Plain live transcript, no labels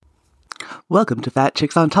Welcome to Fat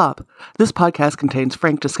Chicks on Top. This podcast contains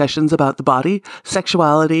frank discussions about the body,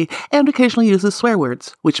 sexuality, and occasionally uses swear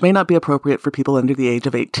words, which may not be appropriate for people under the age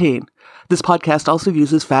of 18. This podcast also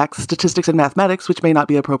uses facts, statistics, and mathematics, which may not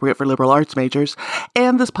be appropriate for liberal arts majors.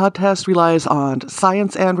 And this podcast relies on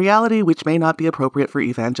science and reality, which may not be appropriate for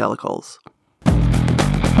evangelicals. It's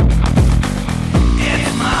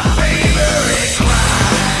my favorite crime.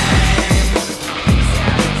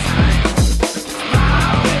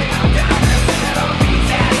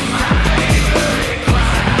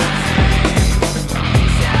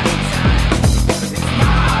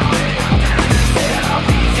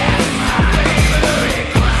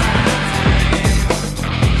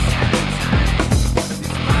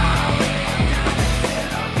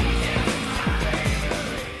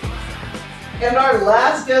 And our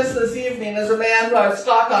last guest this evening is a man who I've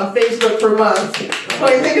stalked on Facebook for months, who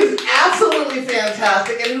I think is absolutely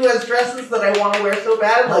fantastic, and who has dresses that I want to wear so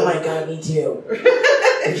badly. Oh my god, me too.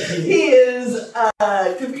 He is a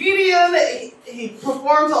comedian. He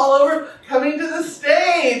performs all over. Coming to the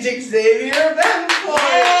stage, Xavier Betancourt.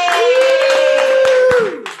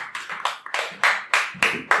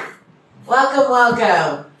 Welcome,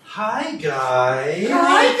 welcome. Hi, guys.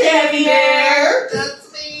 Hi, Xavier.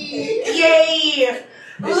 That's me. Yay!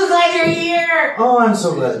 I'm so glad you're here. Oh, I'm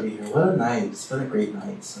so glad to be here. What a night. It's been a great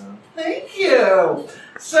night, so. Thank you.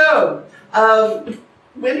 So,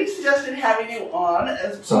 Wendy suggested having you on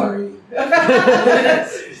as Sorry. and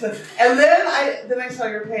then I saw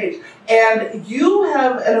your page, and you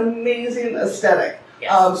have an amazing aesthetic.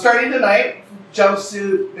 Yes. Starting tonight,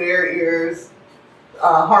 jumpsuit, bare ears,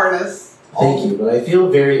 harness. Thank you, but I feel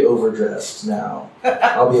very overdressed now.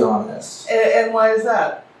 I'll be honest. And why is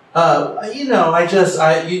that? Talking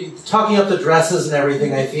up the dresses and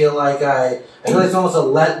everything, I feel like it's almost a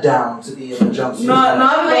letdown to be in a jumpsuit. Not at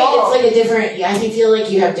all. It's like a different. I feel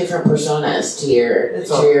like you have different personas to your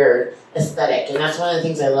aesthetic, and that's one of the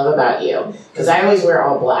things I love about you. Because I always wear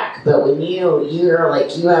all black, but when you're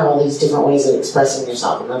like you have all these different ways of expressing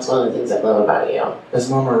yourself, and that's one of the things I love about you. As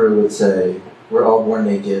Mama Ru would say, we're all born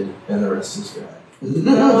naked, and the rest is drag.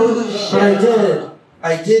 But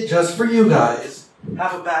I did just for you guys.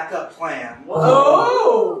 Have a backup plan.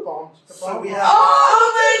 Oh! So we have.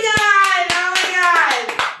 Oh my god!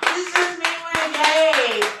 This is just me when I'm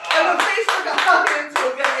gay. And the Facebook audience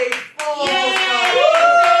will get a full. Yay!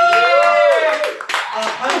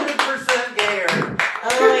 100% gayer.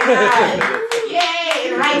 Oh my god! Yay!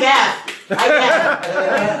 And high def.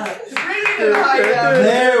 Screaming in high def.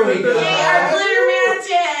 There we go. Yay! Our glitter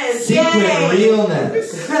matches. Sequin Yay!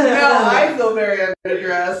 realness. Now I feel very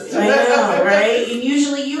underdressed. I know, right? And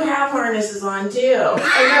usually you have harnesses on too. I know,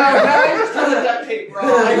 now I just have a duct tape bra.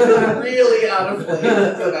 I feel really out of place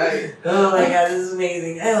tonight. Oh my god, this is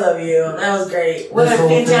amazing. I love you. That was great. What This a whole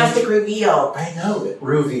thing- fantastic reveal. I know it.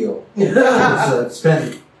 Reveal. It's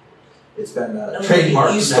been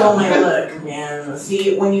trademarked. You stole now. my look, man.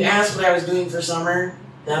 See, when you asked what I was doing for summer,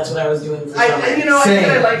 that's what I was doing for summer. I think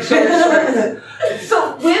I like short shorts.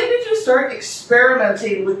 So when did you start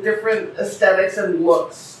experimenting with different aesthetics and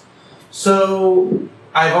looks? So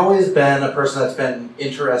I've always been a person that's been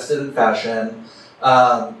interested in fashion.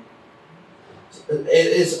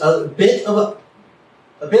 It's a bit of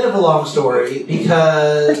a long story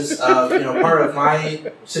because part of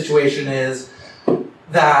my situation is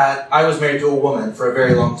that I was married to a woman for a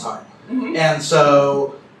very long time, and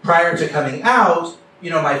so prior to coming out,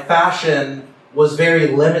 my fashion was very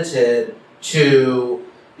limited to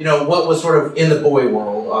what was sort of in the boy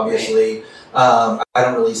world, obviously. I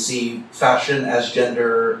don't really see fashion as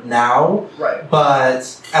gender now. Right.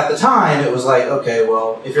 But at the time, it was like, okay,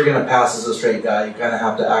 well, if you're going to pass as a straight guy, you kind of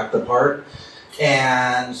have to act the part.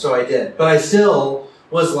 And so I did. But I still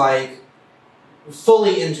was like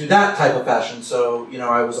fully into that type of fashion. So,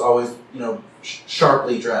 I was always,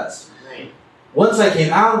 sharply dressed. Right. Once I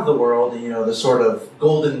came out of the world and, the sort of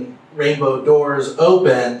golden rainbow doors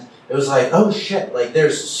opened, it was like, oh shit, like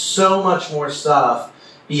there's so much more stuff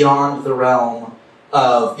beyond the realm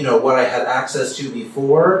of, what I had access to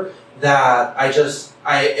before that I was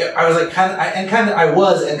like I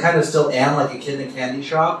was and kind of still am like a kid in a candy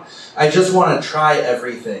shop. I just want to try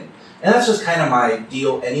everything. And that's just kind of my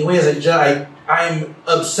deal anyways. I'm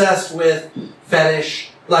obsessed with fetish.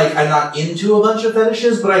 Like, I'm not into a bunch of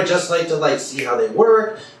fetishes, but I just like to see how they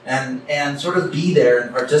work and sort of be there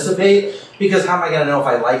and participate, because how am I going to know if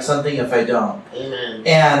I like something if I don't? Amen.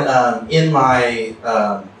 And in my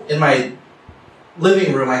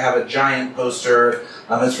living room, I have a giant poster.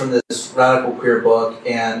 It's from this radical queer book,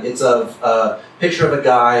 and it's of a picture of a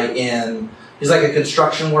guy in he's like a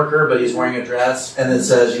construction worker, but he's wearing a dress, and it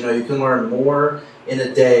says, you know, you can learn more in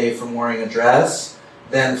a day from wearing a dress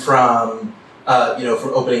than from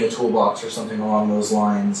from opening a toolbox or something along those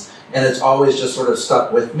lines. And it's always just sort of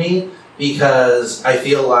stuck with me because I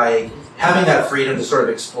feel like having that freedom to sort of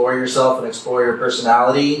explore yourself and explore your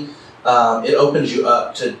personality, it opens you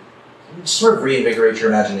up to sort of reinvigorate your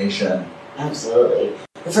imagination. Absolutely.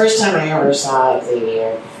 The first time I ever saw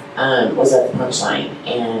Xavier was at the Punchline,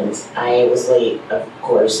 and I was late, of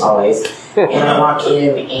course, always. And I walk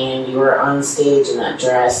in, and you were on stage in that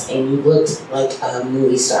dress, and you looked like a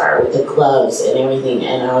movie star with the gloves and everything.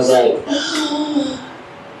 And I was like,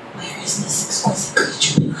 where is this exquisite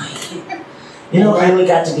creature behind? And then we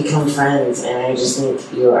got to become friends, and I just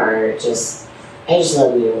think you are just. I just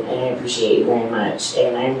love you, and I appreciate you very much,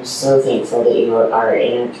 and I'm so thankful that you are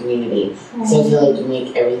in our community, so I feel like you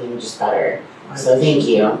make everything just better. So thank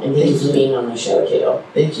you, and thank you for being on the show too.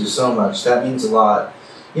 Thank you so much. That means a lot.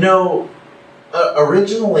 You know,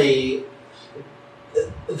 originally,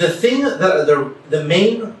 the thing that the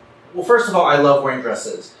main. Well, first of all, I love wearing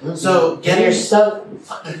dresses. Mm-hmm. So you're so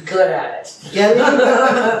fucking good at it.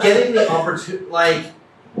 Getting the opportunity, like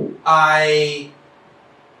I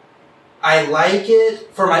like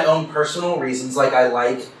it for my own personal reasons. Like, I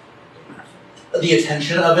like the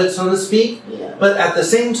attention of it, so to speak. Yeah. But at the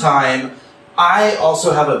same time, I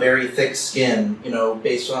also have a very thick skin, you know,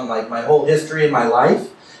 based on, like, my whole history in my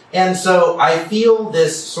life. And so I feel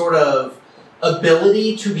this sort of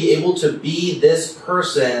ability to be able to be this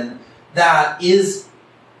person that is,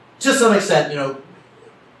 to some extent, you know,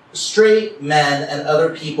 straight men and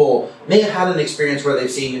other people may have had an experience where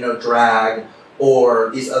they've seen, you know, drag or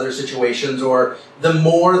these other situations, or the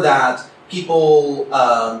more that people,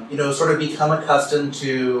 sort of become accustomed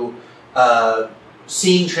to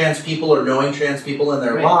seeing trans people or knowing trans people in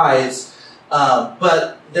their lives,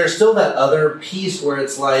 but there's still that other piece where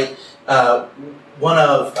it's like, one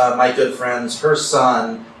of my good friends, her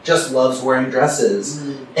son, just loves wearing dresses,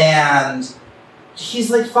 and he's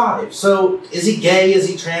like 5. So is he gay? Is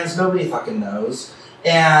he trans? Nobody fucking knows.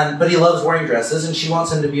 But he loves wearing dresses, and she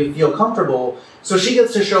wants him to feel comfortable. So she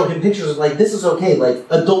gets to show him pictures of, like, this is okay. Like,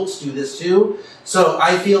 adults do this too. So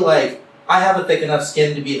I feel like I have a thick enough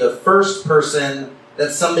skin to be the first person that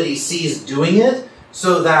somebody sees doing it,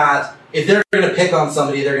 so that if they're going to pick on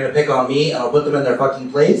somebody, they're going to pick on me, and I'll put them in their fucking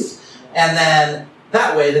place. And then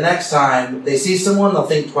that way, the next time they see someone, they'll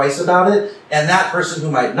think twice about it, and that person who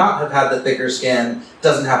might not have had the thicker skin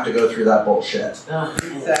doesn't have to go through that bullshit. Oh,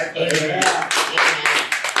 Exactly. Amen.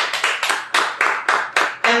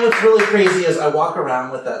 And what's really crazy is I walk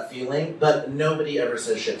around with that feeling, but nobody ever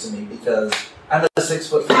says shit to me because I'm a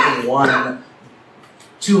 6'1",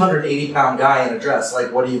 280-pound guy in a dress.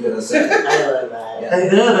 Like, what are you gonna say? I love that.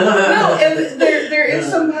 Yeah. No, and there is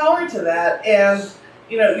some power to that, and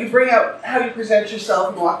you know, you bring out how you present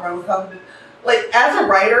yourself and walk around with confidence. Like, as a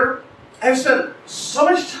writer, I've spent so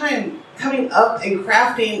much time coming up and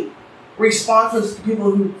crafting responses to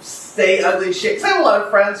people who say ugly shit. Because I have a lot of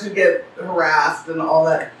friends who get harassed and all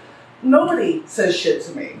that. Nobody says shit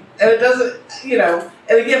to me. And it doesn't, you know,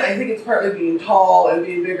 and again, I think it's partly being tall and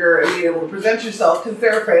being bigger and being able to present yourself because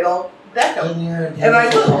they're afraid I'll deck them. And you're a And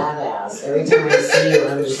I will. badass. Every time I see you,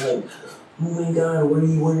 I'm just like, oh my god, what are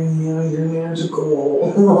you wearing now? You're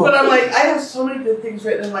magical. But I'm like, I have so many good things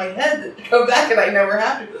written in my head that come back and I never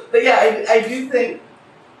have to. But yeah, I do think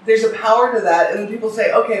there's a power to that. And people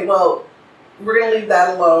say, okay, well, we're going to leave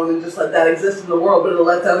that alone and just let that exist in the world, but it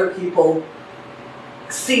lets other people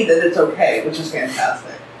see that it's okay, which is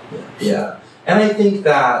fantastic. Yeah. And I think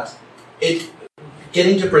that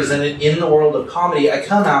getting to present it in the world of comedy,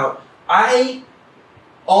 I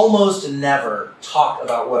almost never talk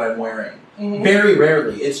about what I'm wearing. Mm-hmm. Very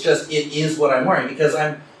rarely. It's just, it is what I'm wearing because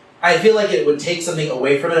I feel like it would take something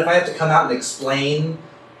away from it if I have to come out and explain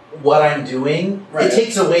what I'm doing. Right. It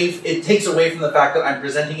takes away from the fact that I'm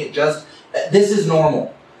presenting it just, this is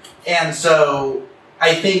normal. And so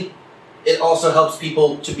I think it also helps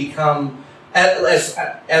people to become,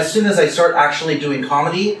 as soon as I start actually doing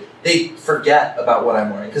comedy, they forget about what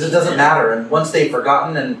I'm wearing because it doesn't matter. And once they've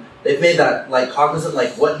forgotten and they've made that like cognizant,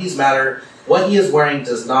 like what he is wearing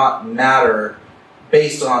does not matter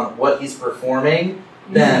based on what he's performing,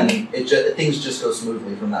 then things just go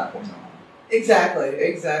smoothly from that point on. Exactly.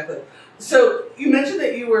 So you mentioned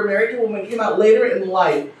that you were married to a woman, came out later in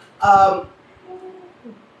life.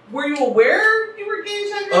 Were you aware you were gay?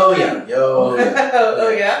 Oh yeah,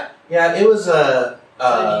 Oh yeah. Yeah, it was so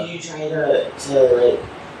did you try to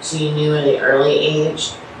so you knew at an early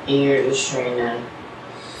age and you're just trying to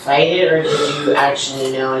fight it, or did you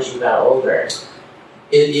actually know as you got older?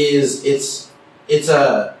 It's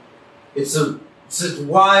It's a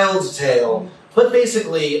wild tale. But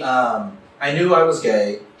basically, I knew I was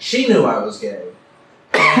gay. She knew I was gay.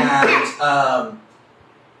 And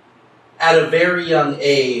at a very young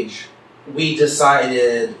age, we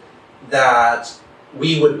decided that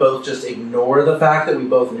we would both just ignore the fact that we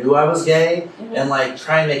both knew I was gay and like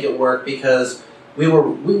try and make it work because we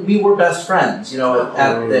were best friends, you know,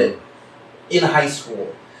 in high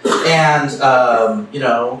school. And, you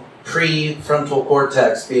know, prefrontal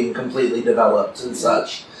cortex being completely developed and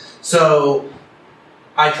such. So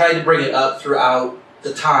I tried to bring it up throughout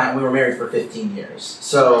the time. We were married for 15 years.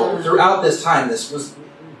 So throughout this time, this was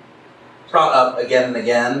brought up again and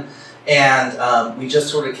again. And we just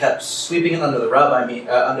sort of kept sweeping it under the rug.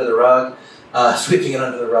 Sweeping it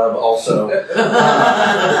under the rug also.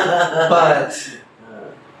 But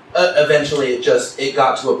eventually it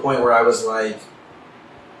got to a point where I was like,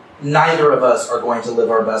 neither of us are going to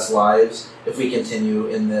live our best lives if we continue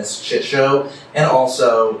in this shit show. And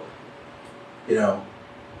also, you know,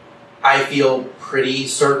 I feel pretty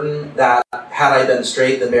certain that had I been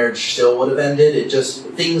straight, the marriage still would have ended. It just,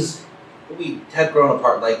 we had grown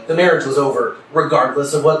apart. Like, the marriage was over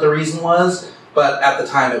regardless of what the reason was, but at the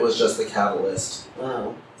time it was just the catalyst.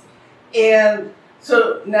 Wow. And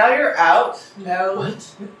so now you're out. Now,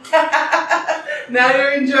 What? now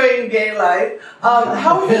you're enjoying gay life.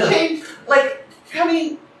 How has it changed, like,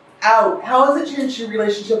 coming out, how has it changed your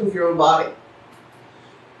relationship with your own body?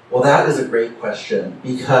 Well, that is a great question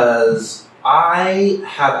because I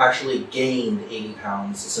have actually gained 80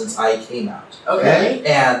 pounds since I came out. Okay.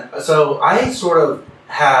 And so I sort of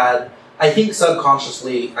had, I think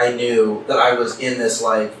subconsciously I knew that I was in this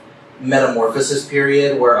like metamorphosis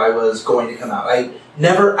period where I was going to come out. I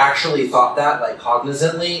never actually thought that like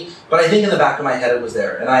cognizantly, but I think in the back of my head it was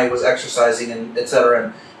there, and I was exercising and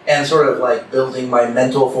etc. and sort of like building my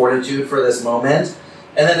mental fortitude for this moment.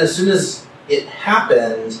 And then as soon as it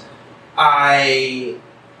happened, I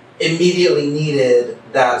immediately needed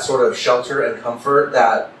that sort of shelter and comfort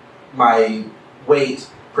that my weight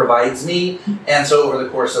provides me. And so over the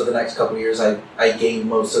course of the next couple of years, I gained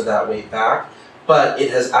most of that weight back. But it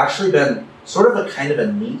has actually been sort of a kind of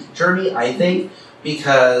a neat journey, I think,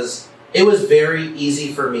 because it was very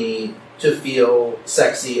easy for me to feel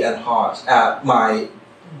sexy and hot at my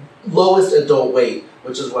lowest adult weight,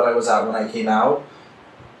 which is what I was at when I came out.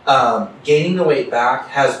 Gaining the weight back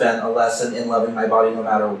has been a lesson in loving my body no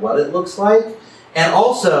matter what it looks like, and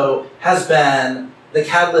also has been the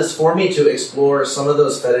catalyst for me to explore some of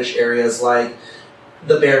those fetish areas like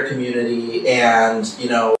the bear community, and, you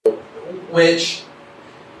know, which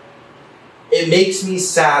it makes me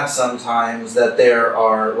sad sometimes that there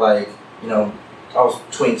are, like, you know, I was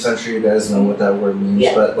twinks, I'm sure you guys know what that word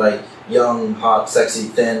means, but like young, hot, sexy,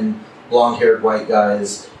 thin, blonde-haired white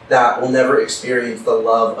guys that will never experience the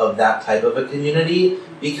love of that type of a community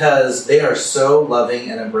because they are so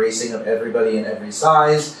loving and embracing of everybody in every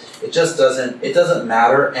size. It just doesn't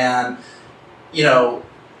matter. And, you know,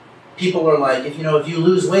 people are like, if you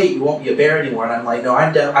lose weight, you won't be a bear anymore. And I'm like, no,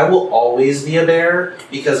 I will always be a bear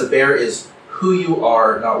because a bear is who you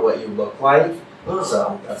are, not what you look like.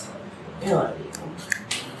 So that's how I feel.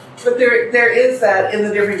 But there is that in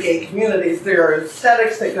the different gay communities. There are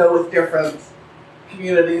aesthetics that go with different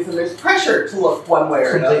communities, and there's pressure to look one way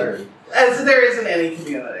or another, as there is in any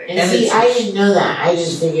community. And see, I didn't know that. I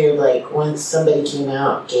just figured, like, once somebody came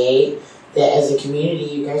out gay, that as a community,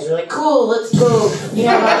 you guys were like, cool, let's go, you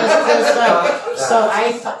know, all this cool stuff. So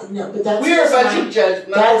I thought, no, but that's We're a bunch of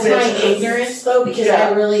judgmental that's my bitches. ignorance, though, because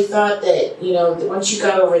I really thought that, you know, once you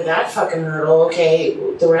got over that fucking hurdle, okay,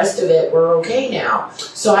 the rest of it, we're okay now.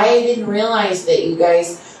 So I didn't realize that you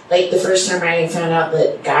guys, like, the first time I found out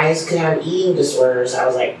that guys could have eating disorders, I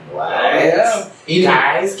was like, what? Yeah.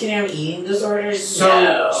 Guys can have eating disorders?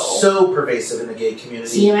 So pervasive in the gay community.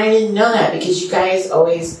 See, and I didn't know that because you guys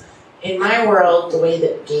always, in my world, the way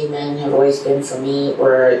that gay men have always been for me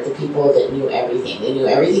were the people that knew everything. They knew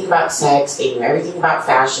everything about sex, they knew everything about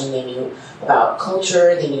fashion, they knew about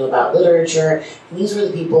culture, they knew about literature, and these were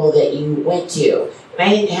the people that you went to. And I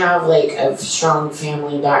didn't have, like, a strong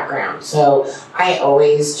family background, so I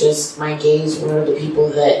always just, my gays were the people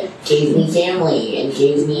that gave me family and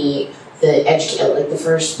gave me the education. Like, the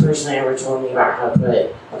first person ever told me about how to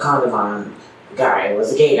put a condom on a guy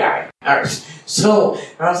was a gay guy. So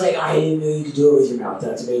I was like, I didn't know you could do it with your mouth.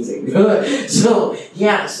 That's amazing. So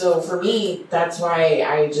yeah, so for me, that's why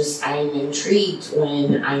I'm intrigued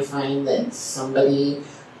when I find that somebody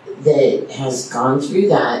that has gone through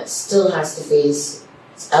that still has to face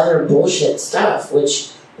other bullshit stuff,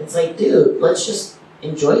 which it's like, dude, let's just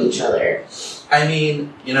enjoy each other. I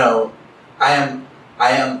mean, you know, I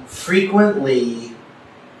am frequently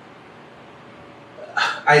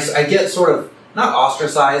I get sort of, not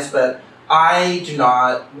ostracized, but I do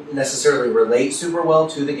not necessarily relate super well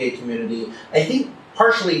to the gay community. I think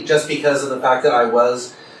partially just because of the fact that I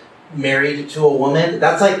was married to a woman.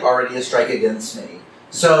 That's like already a strike against me.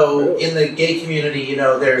 So in the gay community, you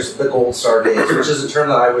know, there's the gold star gays, which is a term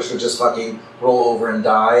that I wish would just fucking roll over and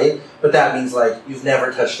die. But that means like you've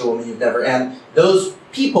never touched a woman, and those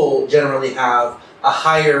people generally have a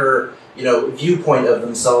higher, you know, viewpoint of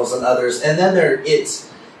themselves than others. And then it's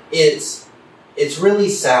really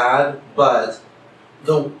sad, but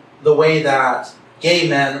the way that gay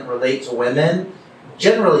men relate to women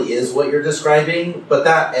generally is what you're describing, but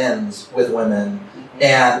that ends with women.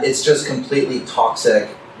 And it's just completely toxic,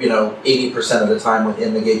 you know, 80% of the time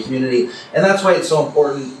within the gay community. And that's why it's so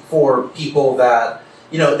important for people that,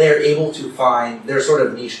 you know, they're able to find their sort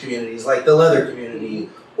of niche communities, like the leather community,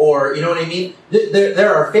 or, you know what I mean?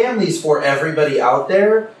 There are families for everybody out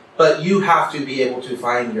there, but you have to be able to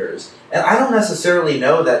find yours. And I don't necessarily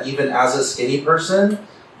know that even as a skinny person,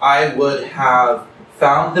 I would have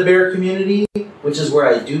found the bear community, which is where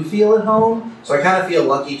I do feel at home. So I kind of feel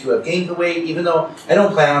lucky to have gained the weight, even though I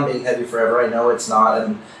don't plan on being heavy forever. I know it's not,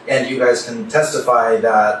 and you guys can testify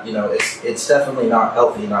that, you know, it's definitely not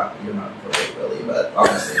healthy. You're not really, but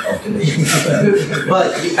obviously health conditions happen.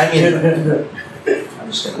 But I mean, I'm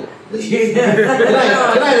just gonna leave. Good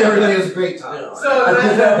night, everybody. It was a great time.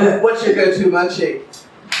 So, what's your go-to munchie?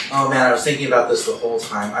 Oh man, I was thinking about this the whole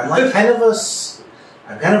time. I'm like kind of a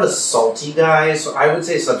salty guy, so I would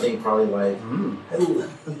say something probably like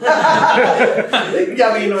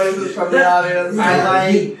Yummy noises from the audience.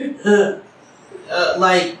 I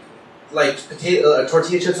like potato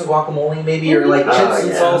tortilla chips and guacamole, maybe, or like chips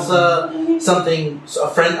and salsa. Something.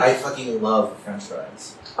 I fucking love French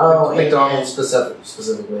fries. Oh, McDonald's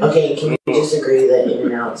specifically. Okay, can we just agree that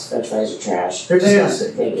In-N-Out's French fries are trash? They're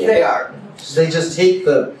disgusting. Thank you. They are. They just take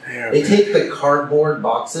the cardboard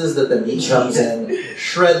boxes that the meat comes in,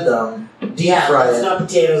 shred them, deep fry that's it. not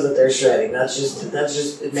potatoes that they're shredding. That's just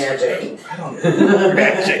magic. I don't know.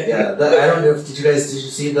 Magic. Yeah, I don't know. Did you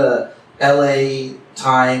see the LA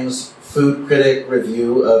Times food critic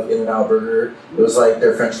review of In-N-Out Burger? It was like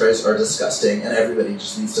their French fries are disgusting, and everybody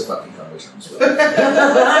just needs to fucking come to terms with it.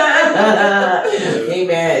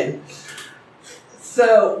 Amen.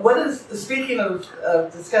 So, speaking of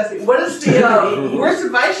disgusting, what is the worst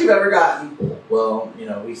advice you've ever gotten? Well, you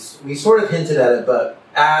know, we sort of hinted at it, but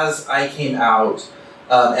as I came out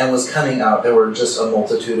and was coming out, there were just a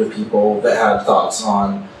multitude of people that had thoughts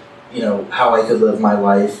on, you know, how I could live my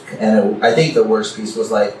life. And I think the worst piece was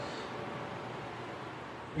like,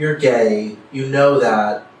 you're gay, you know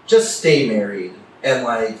that, just stay married and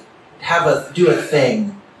like do a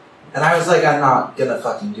thing. And I was like, I'm not gonna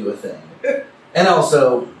fucking do a thing. And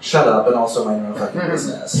also, shut up, and also mind your own fucking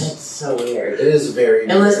business. That's so weird. It is very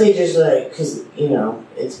Unless weird. they just like, because, you know,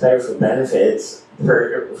 it's better for benefits,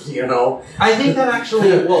 you know. I think that actually,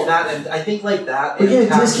 and I think like that. We get a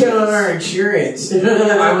taxes- discount on our insurance.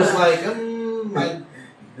 I was like,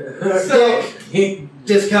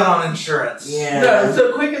 discount on insurance. Yeah. No,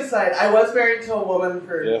 so quick aside, I was married to a woman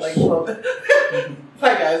for like 12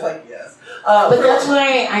 My guy's like, yes. But that's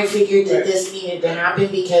why I figured that this needed to happen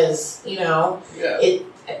because, you know,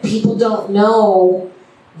 people don't know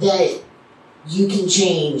that you can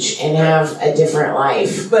change and have a different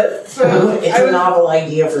life. But so it's a novel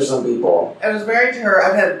idea for some people. I was married to her.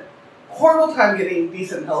 I've had a horrible time getting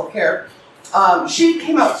decent health care. She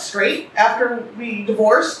came out straight after we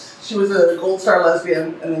divorced. She was a Gold Star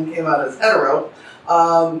lesbian and then came out as hetero.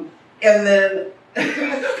 And then,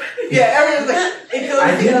 everyone's like, it goes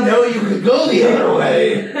I didn't know you could go the other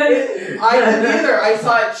way. I didn't either. I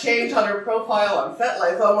saw it change on her profile on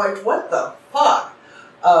FetLife. I'm like, what the fuck?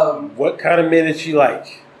 What kind of men did she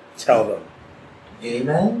like? Tell them. Gay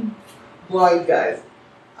men? Blind guys.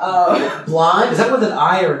 Blonde? Is that with an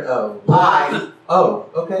I or an O? I. Oh,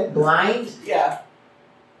 okay. Blind? Yeah.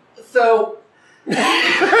 So.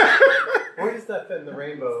 Where does that fit in the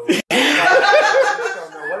rainbow?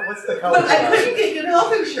 What's the color? But I couldn't get good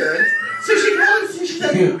health insurance. So she called and she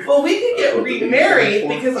said, well, we could get remarried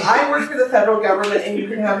because I work for the federal government and you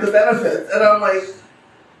can have the benefits. And I'm like,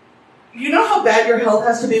 you know how bad your health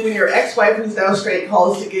has to be when your ex-wife who's now straight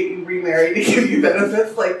calls to get you remarried to give you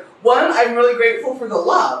benefits? Like, one, I'm really grateful for the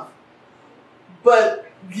love. But,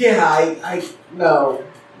 yeah, no.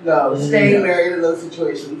 Staying married in those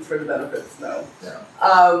situations for the benefits, no.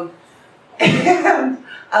 Yeah.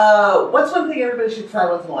 And what's one thing everybody should try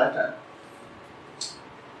once in a lifetime?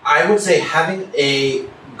 I would say having a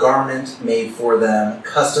garment made for them,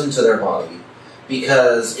 custom to their body,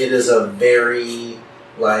 because it is a very,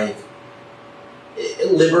 like,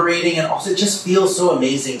 liberating, and also it just feels so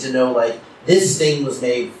amazing to know like this thing was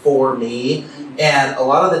made for me. And a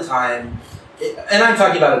lot of the time, and I'm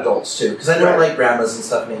talking about adults too, because I know like grandmas and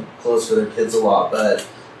stuff make clothes for their kids a lot,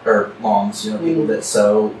 or moms, people that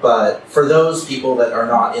sew. But for those people that are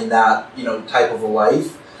not in that type of a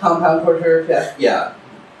life, compound porter, yeah,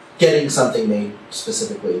 getting something made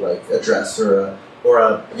specifically, like a dress or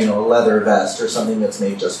a leather vest or something that's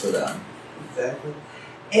made just for them. Exactly.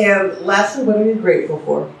 And lastly, what are you grateful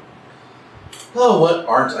for? Oh, what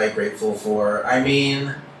aren't I grateful for? I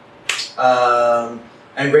mean, I'm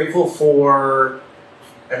grateful for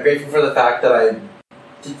the fact that I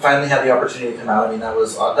finally had the opportunity to come out. I mean,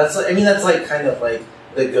 that's like kind of like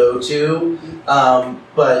the go-to.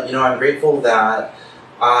 But I'm grateful that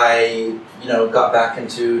I got back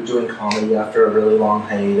into doing comedy after a really long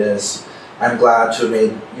hiatus. I'm glad to have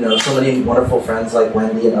made so many wonderful friends like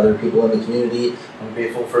Wendy and other people in the community. I'm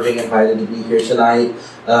grateful for being invited to be here tonight.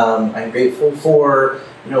 I'm grateful for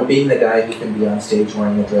being the guy who can be on stage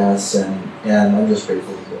wearing a dress, and I'm just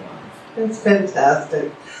grateful to be alive. That's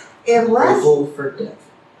fantastic. And grateful for death.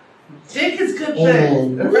 Dick is good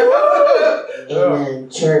Amen. thing. Amen.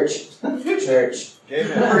 Church. Great.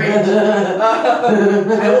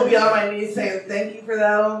 I will be on my knees saying thank you for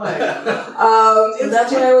that all night.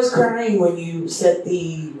 That's why I was crying when you set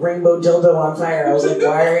the rainbow dildo on fire. I was like,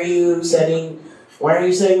 why are you setting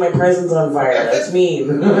my presents on fire? That's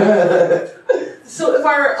mean. So if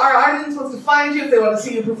our audience wants to find you, if they want to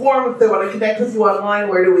see you perform, if they want to connect with you online,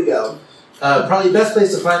 where do we go? Probably the best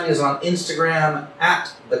place to find me is on Instagram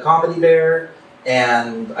at The Comedy Bear,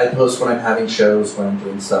 and I post when I'm having shows, when I'm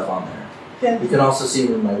doing stuff on there. Yeah. You can also see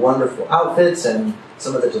me in my wonderful outfits and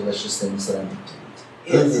some of the delicious things that I'm eating.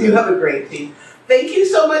 Yes, you have a great team. Thank you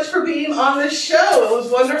so much for being on this show. It was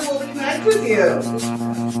wonderful to connect with you.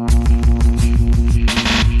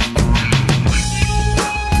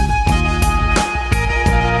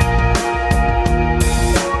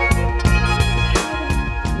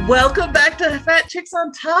 Welcome back to Fat Chicks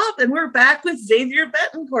on Top, and we're back with Xavier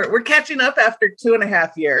Betancourt. We're catching up after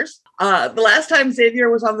 2.5 years. The last time Xavier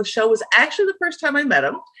was on the show was actually the first time I met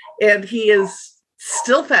him, and he is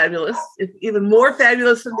still fabulous, even more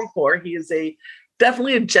fabulous than before. He is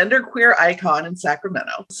definitely a genderqueer icon in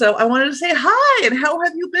Sacramento. So I wanted to say hi, and how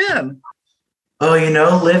have you been?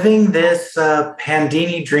 Oh, living this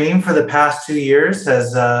Pandini dream for the past 2 years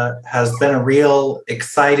has been a real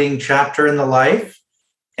exciting chapter in the life.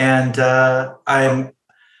 And I'm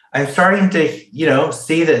starting to,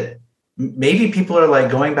 see that maybe people are like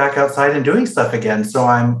going back outside and doing stuff again. So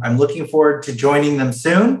I'm looking forward to joining them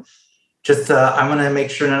soon. Just I'm going to make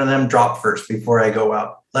sure none of them drop first before I go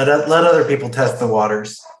out. Let other people test the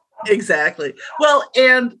waters. Exactly. Well,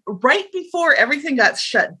 and right before everything got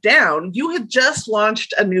shut down, you had just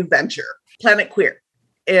launched a new venture, Planet Queer,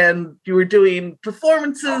 and you were doing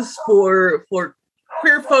performances for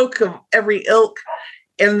queer folk of every ilk.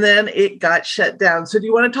 And then it got shut down. So do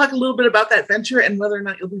you want to talk a little bit about that venture and whether or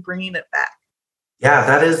not you'll be bringing it back? Yeah,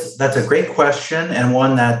 that's a great question, and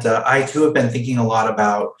one that I too have been thinking a lot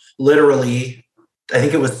about. Literally, I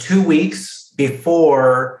think it was 2 weeks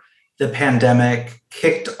before the pandemic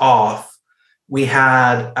kicked off, we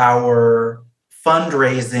had our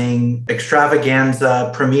fundraising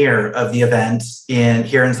extravaganza premiere of the event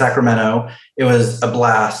here in Sacramento. It was a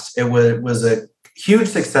blast. It was a huge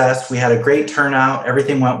success. We had a great turnout.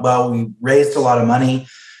 Everything went well. We raised a lot of money.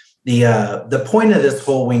 The point of this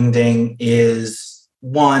whole wingding is,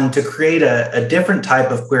 one, to create a different type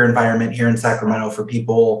of queer environment here in Sacramento for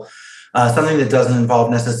people, something that doesn't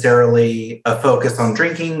involve necessarily a focus on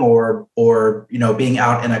drinking or being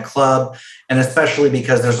out in a club, and especially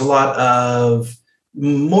because there's a lot of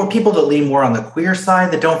more people that lean more on the queer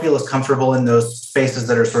side that don't feel as comfortable in those spaces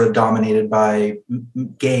that are sort of dominated by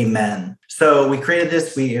gay men. So we created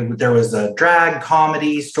this. There was a drag,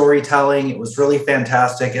 comedy, storytelling. It was really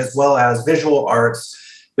fantastic, as well as visual arts.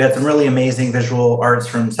 We had some really amazing visual arts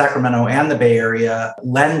from Sacramento and the Bay Area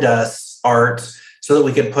lend us art so that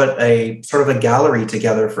we could put a sort of a gallery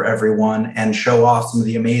together for everyone and show off some of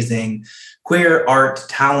the amazing queer art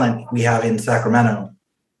talent we have in Sacramento.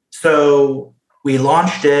 So we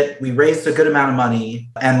launched it, we raised a good amount of money,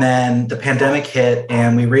 and then the pandemic hit,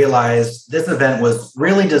 and we realized this event was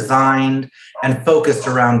really designed and focused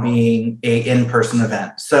around being an in-person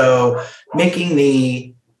event. So making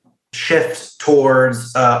the shift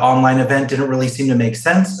towards online event didn't really seem to make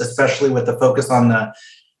sense, especially with the focus on the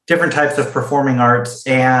different types of performing arts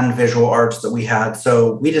and visual arts that we had.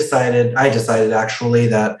 So I decided actually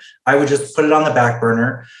that I would just put it on the back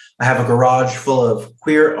burner. I have a garage full of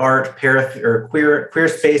queer art, queer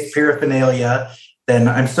space paraphernalia then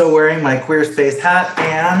I'm still wearing my Queer Space hat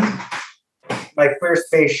and my Queer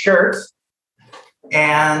Space shirt.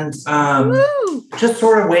 And just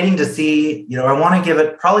sort of waiting to see, I want to give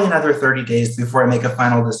it probably another 30 days before I make a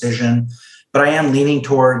final decision. But I am leaning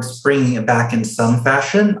towards bringing it back in some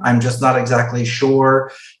fashion. I'm just not exactly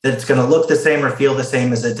sure that it's going to look the same or feel the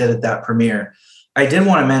same as it did at that premiere. I did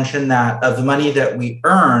want to mention that of the money that we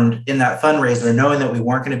earned in that fundraiser, knowing that we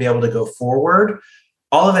weren't going to be able to go forward,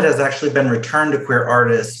 all of it has actually been returned to queer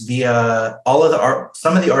artists via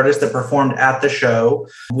some of the artists that performed at the show.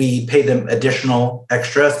 We paid them additional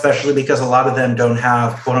extra, especially because a lot of them don't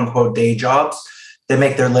have quote unquote day jobs. They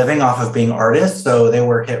make their living off of being artists, so they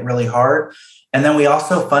were hit really hard. And then we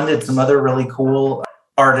also funded some other really cool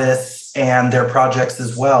artists and their projects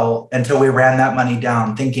as well until we ran that money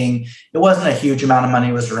down, thinking it wasn't a huge amount of money.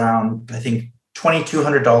 It was around, I think,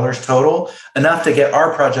 $2,200 total, enough to get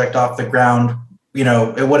our project off the ground.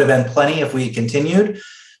 It would have been plenty if we continued.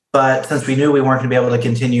 But since we knew we weren't going to be able to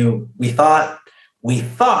continue, we thought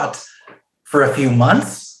for a few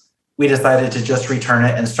months, we decided to just return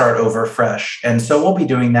it and start over fresh. And so we'll be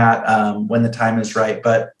doing that when the time is right.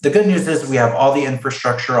 But the good news is we have all the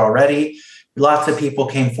infrastructure already. Lots of people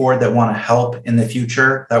came forward that want to help in the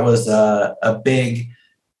future. That was a big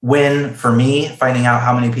win for me, finding out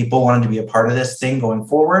how many people wanted to be a part of this thing going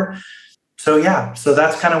forward. So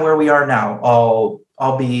that's kind of where we are now.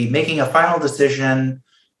 I'll be making a final decision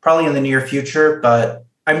probably in the near future, but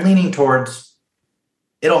I'm leaning towards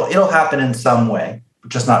it'll happen in some way.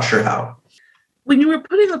 Just not sure how. When you were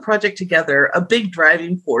putting the project together, a big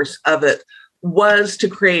driving force of it was to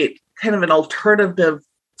create kind of an alternative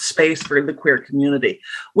space for the queer community.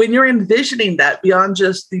 When you're envisioning that beyond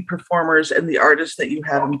just the performers and the artists that you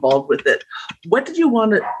have involved with it, what did you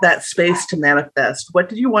want that space to manifest? What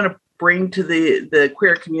did you want to bring to the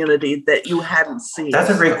queer community that you hadn't seen? That's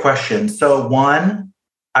a great question. So one,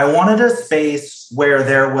 I wanted a space where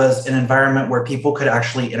there was an environment where people could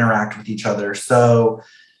actually interact with each other. So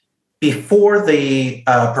before the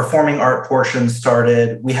performing art portion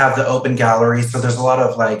started, we have the open gallery. So there's a lot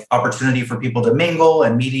of opportunity for people to mingle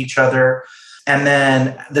and meet each other. And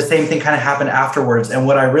then the same thing kind of happened afterwards. And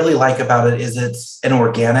what I really like about it is it's an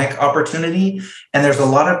organic opportunity. And there's a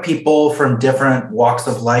lot of people from different walks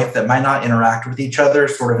of life that might not interact with each other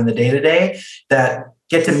sort of in the day-to-day that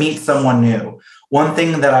get to meet someone new. One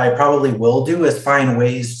thing that I probably will do is find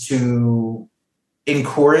ways to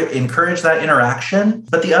encourage that interaction.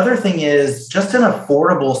 But the other thing is just an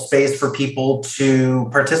affordable space for people to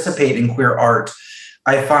participate in queer art.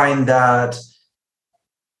 I find that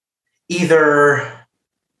I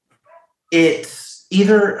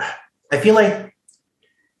feel like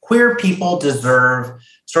queer people deserve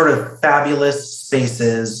sort of fabulous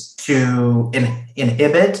spaces to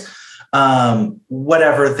inhibit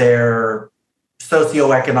whatever their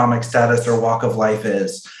socioeconomic status or walk of life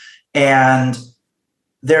is. And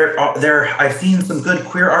I've seen some good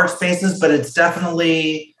queer art spaces, but it's not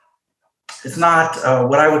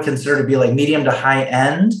what I would consider to be medium to high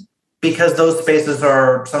end, because those spaces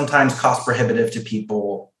are sometimes cost prohibitive to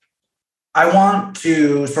people. I want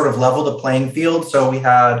to sort of level the playing field. So we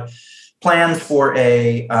had plans for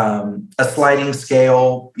a sliding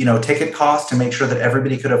scale, ticket cost to make sure that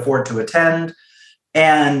everybody could afford to attend,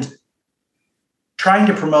 and trying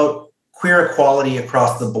to promote queer equality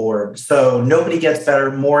across the board. So nobody gets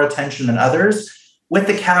more attention than others, with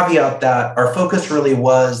the caveat that our focus really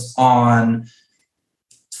was on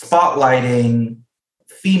spotlighting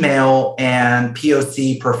female and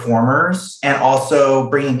POC performers, and also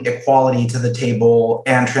bringing equality to the table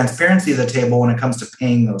and transparency to the table when it comes to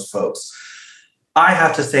paying those folks. I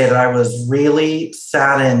have to say that I was really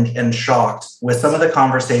saddened and shocked with some of the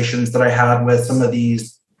conversations that I had with some of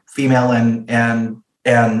these female and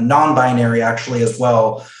non-binary actually as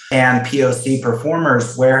well, and POC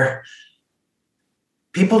performers, where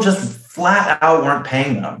people just flat out weren't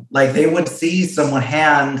paying them. They would see someone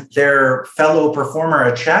hand their fellow performer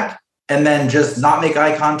a check and then just not make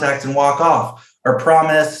eye contact and walk off, or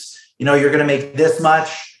promise, you're going to make this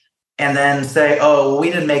much, and then say, oh, well,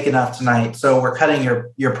 we didn't make enough tonight, so we're cutting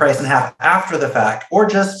your price in half after the fact, or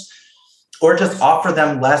just offer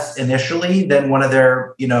them less initially than one of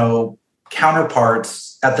their,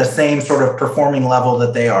 counterparts at the same sort of performing level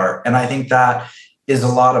that they are. And I think that is a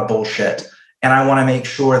lot of bullshit. And I want to make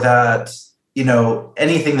sure that,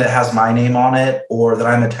 anything that has my name on it or that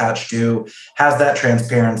I'm attached to has that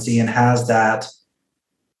transparency and has that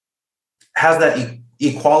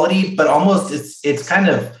equality, but almost it's kind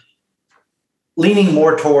of leaning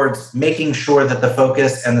more towards making sure that the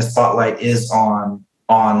focus and the spotlight is on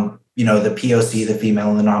the POC, the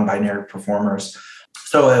female and the non-binary performers.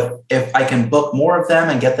 So if I can book more of them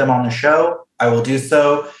and get them on the show, I will do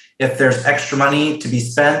so. If there's extra money to be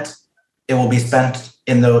spent, it will be spent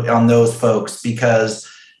on those folks, because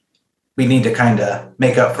we need to kind of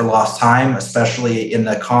make up for lost time, especially in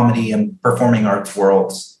the comedy and performing arts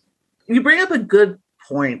worlds. You bring up a good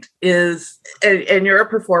point, and you're a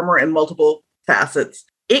performer in multiple facets.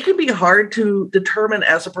 It can be hard to determine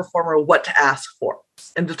as a performer what to ask for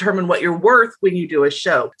and determine what you're worth when you do a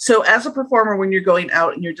show. So as a performer, when you're going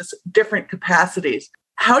out in your just different capacities,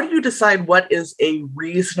 how do you decide what is a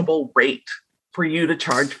reasonable rate for you to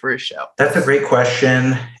charge for a show? That's a great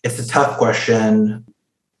question. It's a tough question.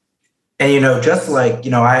 And, just like,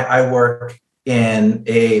 I work in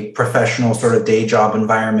a professional sort of day job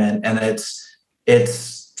environment, and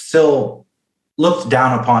it's still looked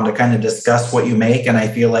down upon to kind of discuss what you make. And I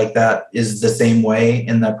feel like that is the same way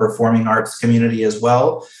in the performing arts community as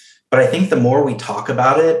well. But I think the more we talk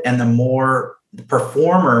about it and the more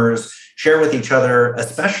performers share with each other,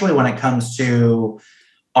 especially when it comes to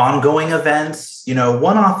ongoing events,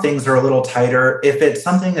 one-off things are a little tighter. If it's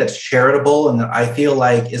something that's charitable and that I feel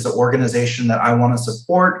like is an organization that I want to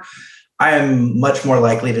support, I am much more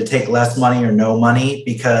likely to take less money or no money,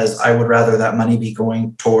 because I would rather that money be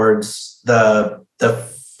going towards the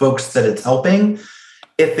folks that it's helping.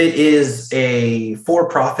 If it is a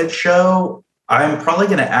for-profit show, I'm probably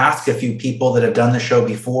going to ask a few people that have done the show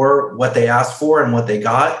before what they asked for and what they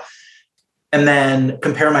got, and then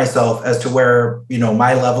compare myself as to where,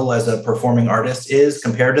 my level as a performing artist is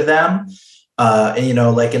compared to them.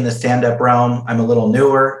 And, like in the stand-up realm, I'm a little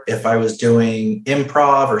newer. If I was doing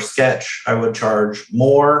improv or sketch, I would charge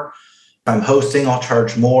more. If I'm hosting, I'll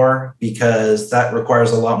charge more, because that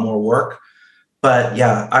requires a lot more work. But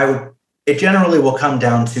yeah, it generally will come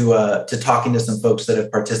down to talking to some folks that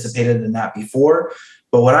have participated in that before.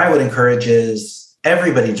 But what I would encourage is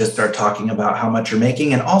everybody just start talking about how much you're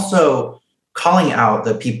making, and also calling out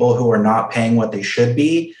the people who are not paying what they should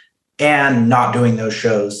be and not doing those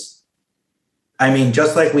shows. I mean,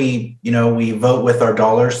 just like we vote with our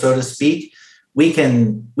dollars, so to speak, we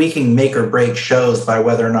can make or break shows by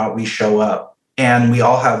whether or not we show up. And we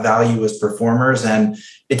all have value as performers, and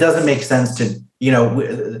it doesn't make sense to,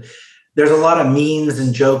 there's a lot of memes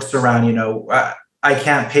and jokes around, I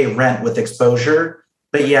can't pay rent with exposure,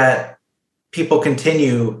 but yet people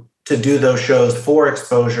continue to do those shows for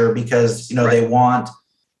exposure, because, they want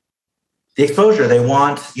the exposure. They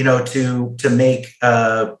want, to make,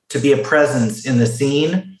 to be a presence in the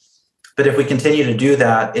scene. But if we continue to do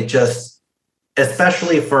that, it just,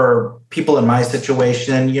 especially for people in my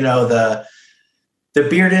situation, the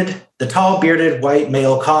tall bearded white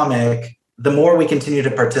male comic, the more we continue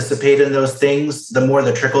to participate in those things, the more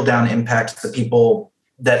the trickle down impacts the people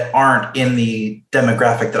that aren't in the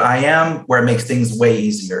demographic that I am, where it makes things way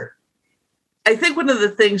easier. I think one of the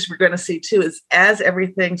things we're going to see too is, as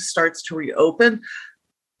everything starts to reopen,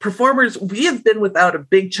 performers, we have been without a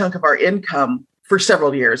big chunk of our income for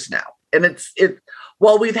several years now. And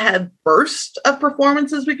while we've had bursts of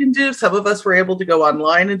performances we can do, some of us were able to go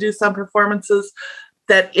online and do some performances.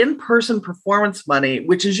 That in-person performance money,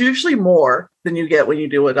 which is usually more than you get when you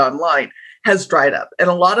do it online, has dried up. And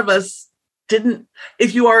a lot of us didn't,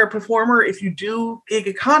 if you are a performer, if you do gig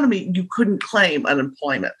economy, you couldn't claim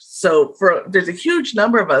unemployment. So there's a huge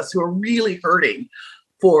number of us who are really hurting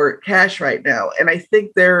for cash right now. And I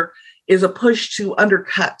think there is a push to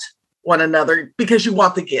undercut one another because you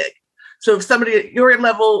want the gig. So if somebody at your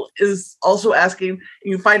level is also asking, and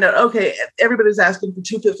you find out, okay, everybody's asking for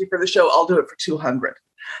 $250 for the show, I'll do it for $200.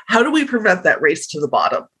 How do we prevent that race to the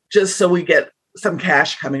bottom, just so we get some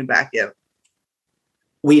cash coming back in?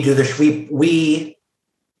 We do this. We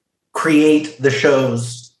create the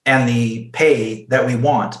shows and the pay that we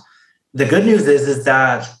want. The good news is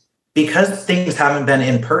that because things haven't been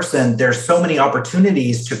in person, there's so many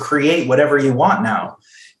opportunities to create whatever you want now.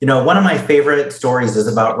 One of my favorite stories is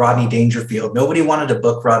about Rodney Dangerfield. Nobody wanted to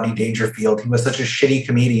book Rodney Dangerfield. He was such a shitty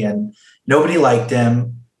comedian. Nobody liked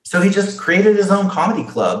him. So he just created his own comedy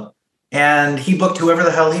club, and he booked whoever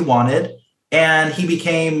the hell he wanted. And he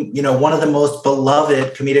became, one of the most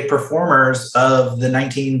beloved comedic performers of the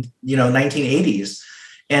 1980s.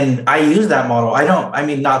 And I use that model.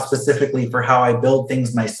 Not specifically for how I build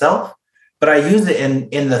things myself, but I use it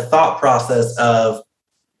in the thought process of,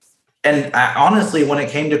 and honestly, when it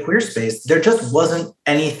came to Queer Space, there just wasn't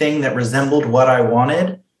anything that resembled what I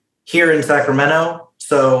wanted here in Sacramento.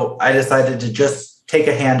 So I decided to just take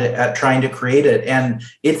a hand at trying to create it. And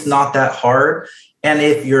it's not that hard. And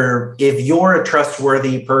if you're a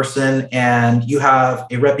trustworthy person and you have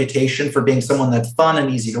a reputation for being someone that's fun and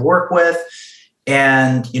easy to work with,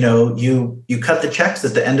 and you cut the checks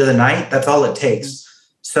at the end of the night, that's all it takes.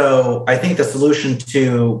 So I think the solution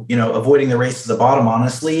to, avoiding the race to the bottom,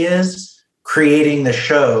 honestly, is creating the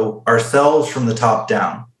show ourselves from the top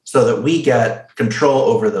down so that we get control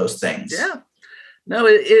over those things. Yeah. No,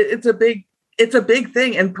 it's a big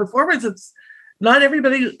thing. And performance, it's not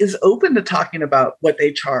everybody is open to talking about what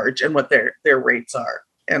they charge and what their rates are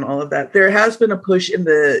and all of that. There has been a push in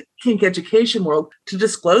the kink education world to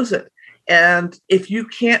disclose it. And if you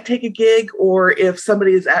can't take a gig, or if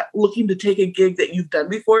somebody is looking to take a gig that you've done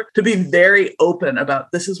before, to be very open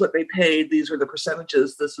about, this is what they paid, these are the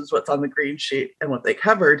percentages, this is what's on the green sheet and what they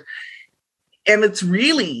covered. And it's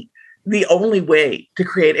really the only way to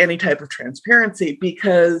create any type of transparency,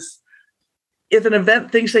 because if an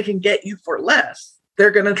event thinks they can get you for less,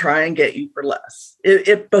 they're going to try and get you for less.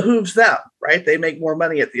 It behooves them, right? They make more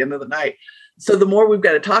money at the end of the night. So the more we've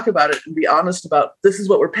got to talk about it and be honest about, this is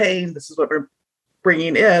what we're paying, this is what we're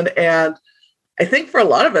bringing in. And I think for a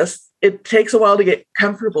lot of us, it takes a while to get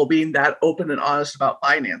comfortable being that open and honest about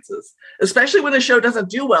finances, especially when a show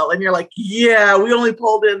doesn't do well and you're like, yeah, we only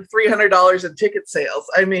pulled in $300 in ticket sales.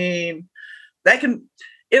 I mean,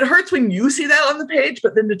 it hurts when you see that on the page,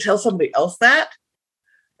 but then to tell somebody else that,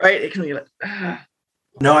 right? It can be like,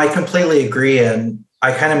 No, I completely agree. And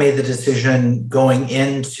I kind of made the decision going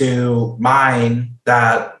into mine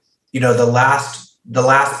that, the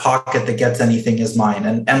last pocket that gets anything is mine.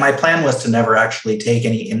 And my plan was to never actually take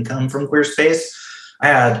any income from Queerspace.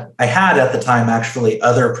 I had at the time actually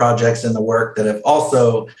other projects in the work that have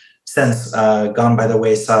also since gone by the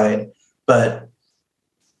wayside. But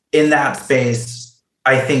in that space,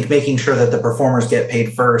 I think making sure that the performers get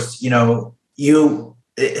paid first,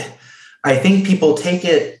 I think people take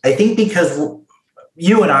it, I think because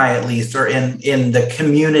you and I, at least, are in the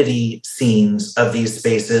community scenes of these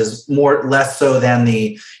spaces, less so than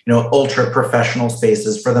the, ultra professional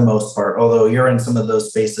spaces for the most part, although you're in some of those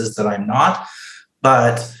spaces that I'm not.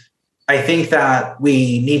 But I think that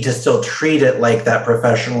we need to still treat it like that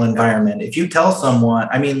professional environment. If you tell someone,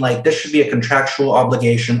 this should be a contractual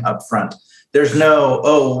obligation up front. There's no,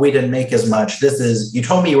 oh, we didn't make as much. This is, you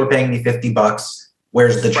told me you were paying me $50.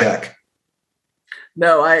 Where's the check?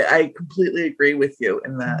 No, I completely agree with you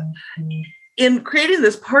in that. In creating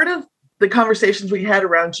this, part of the conversations we had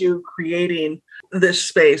around you creating this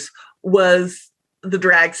space was the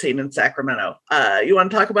drag scene in Sacramento. You want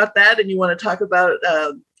to talk about that? And you want to talk about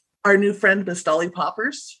our new friend, Miss Dolly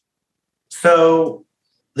Poppers? So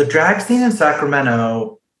the drag scene in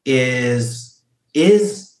Sacramento is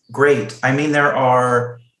great. There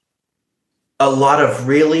are a lot of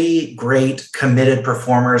really great committed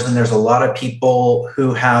performers, and there's a lot of people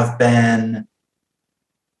who have been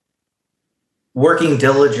working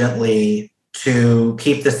diligently to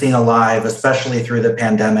keep the scene alive, especially through the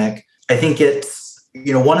pandemic. I think it's,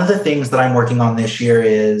 one of the things that I'm working on this year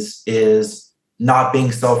is not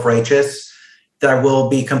being self-righteous. That I will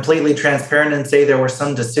be completely transparent and say there were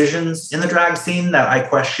some decisions in the drag scene that I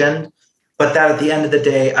questioned, but that at the end of the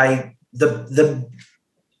day,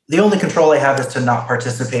 the only control I have is to not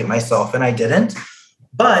participate myself, and I didn't.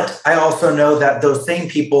 But I also know that those same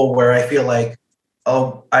people where I feel like,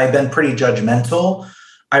 oh, I've been pretty judgmental,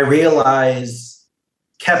 I realize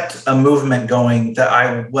kept a movement going that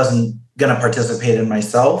I wasn't going to participate in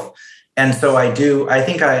myself. And so I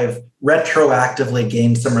think I've retroactively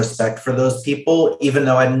gained some respect for those people, even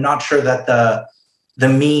though I'm not sure that the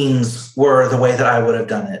means were the way that I would have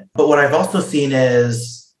done it. But what I've also seen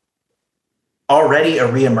is already a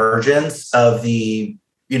reemergence of the,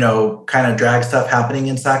 kind of drag stuff happening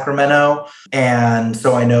in Sacramento. And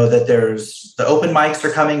so I know that there's the open mics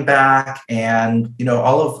are coming back, and,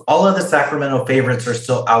 all of the Sacramento favorites are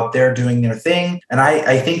still out there doing their thing. And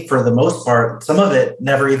I think for the most part, some of it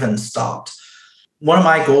never even stopped. One of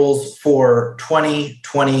my goals for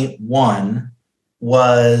 2021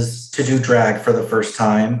 was to do drag for the first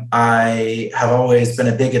time. I have always been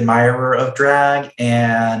a big admirer of drag,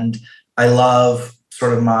 and I love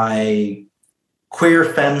sort of my queer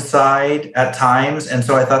femme side at times. And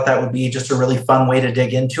so I thought that would be just a really fun way to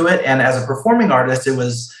dig into it. And as a performing artist, it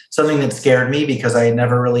was something that scared me because I had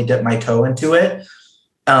never really dipped my toe into it.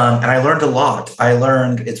 And I learned a lot. I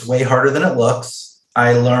learned it's way harder than it looks.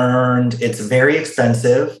 I learned it's very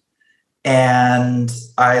expensive. And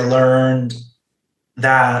I learned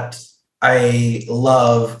that I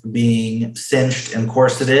love being cinched and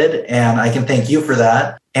corseted, and I can thank you for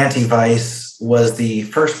that. Anti-Vice was the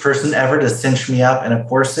first person ever to cinch me up in a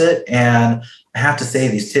corset, and I have to say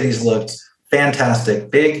these titties looked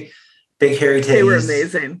fantastic. Big hairy titties. They were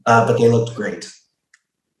amazing. But they looked great.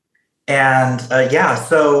 And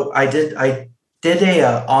so I did an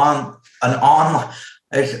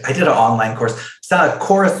I did an online course. It's not a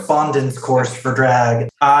correspondence course for drag.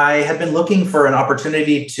 I had been looking for an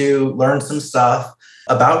opportunity to learn some stuff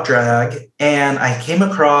about drag, and I came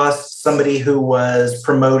across somebody who was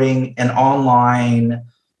promoting an online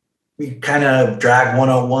kind of drag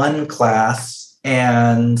 101 class.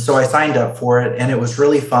 And so I signed up for it, and it was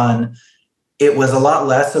really fun. It was a lot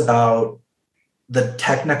less about the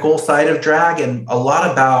technical side of drag and a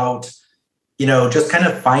lot about, just kind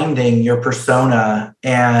of finding your persona.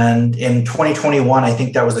 And in 2021, I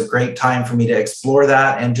think that was a great time for me to explore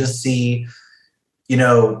that and just see,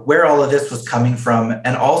 where all of this was coming from.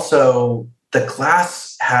 And also the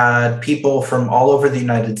class had people from all over the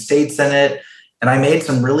United States in it. And I made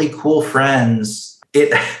some really cool friends.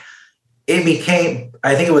 It became,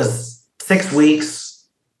 I think it was 6 weeks.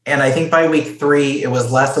 And I think by week 3, it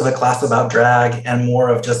was less of a class about drag and more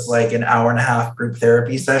of just like an hour and a half group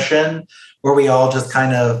therapy session where we all just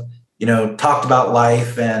kind of, talked about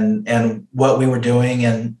life and what we were doing.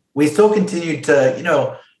 And we still continued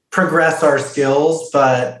to, progress our skills,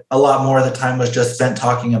 but a lot more of the time was just spent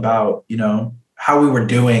talking about, how we were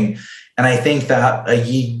doing. And I think that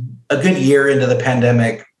a good year into the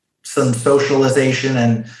pandemic, some socialization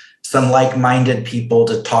and some like-minded people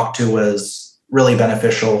to talk to was really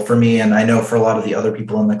beneficial for me. And I know for a lot of the other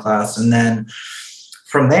people in the class. And then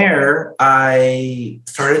from there, I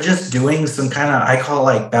started just doing some kind of, I call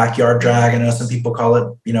it like backyard drag. I know some people call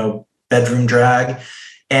it, bedroom drag,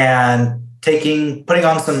 and putting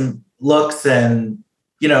on some looks and,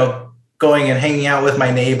 going and hanging out with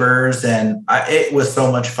my neighbors. And it was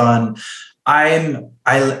so much fun. I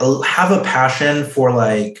have a passion for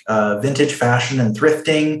like vintage fashion and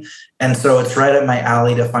thrifting. And so it's right up my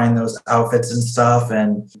alley to find those outfits and stuff.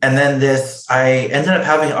 And then I ended up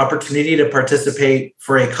having an opportunity to participate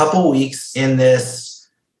for a couple weeks in this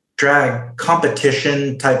drag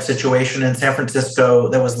competition type situation in San Francisco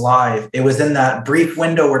that was live. It was in that brief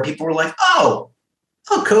window where people were like, oh,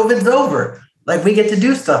 COVID's over. Like we get to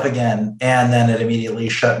do stuff again. And then it immediately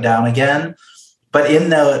shut down again. But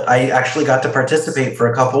I actually got to participate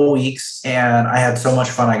for a couple of weeks, and I had so much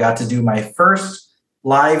fun. I got to do my first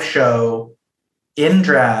live show in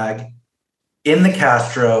drag in the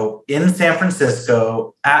Castro in San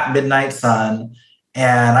Francisco at Midnight Sun.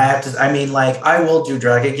 And I will do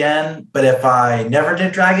drag again, but if I never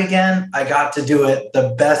did drag again, I got to do it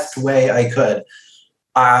the best way I could.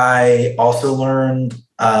 I also learned,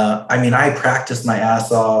 I practiced my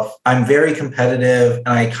ass off. I'm very competitive, and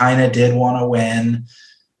I kind of did want to win.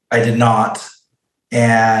 I did not.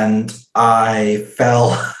 And I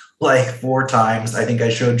fell like 4 times. I think I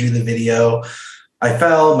showed you the video. I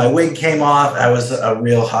fell, my wig came off. I was a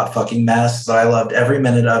real hot fucking mess, but I loved every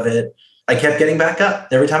minute of it. I kept getting back up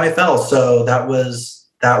every time I fell. So that was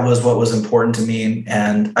what was important to me.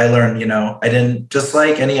 And I learned, I didn't, just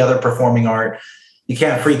like any other performing art, you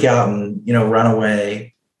can't freak out and, run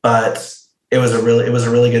away. But it was a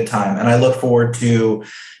really good time. And I look forward to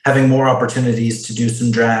having more opportunities to do some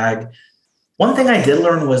drag. One thing I did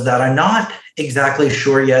learn was that I'm not exactly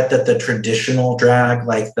sure yet that the traditional drag,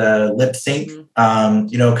 like the lip sync,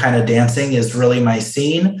 kind of dancing is really my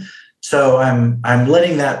scene. So I'm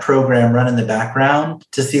letting that program run in the background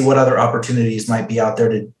to see what other opportunities might be out there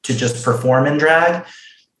to just perform in drag.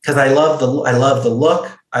 Because I love the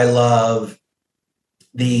look. I love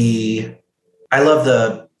the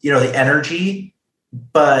the energy,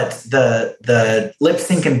 but the lip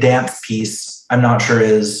sync and dance piece, I'm not sure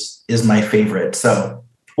is my favorite. So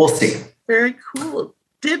we'll see. Very cool.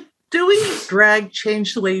 Did doing drag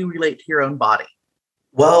change the way you relate to your own body?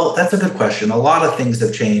 Well, that's a good question. A lot of things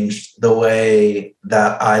have changed the way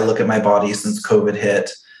that I look at my body since COVID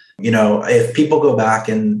hit. If people go back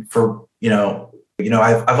and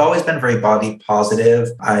I've always been very body positive.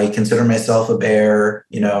 I consider myself a bear,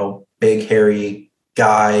 big, hairy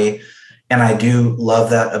guy. And I do love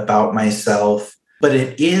that about myself. But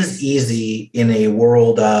it is easy in a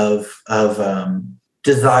world of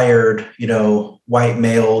desired, white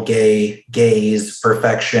male, gaze,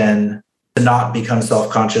 perfection, to not become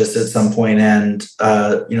self-conscious at some point. And,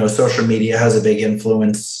 social media has a big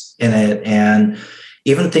influence in it. And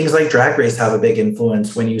even things like Drag Race have a big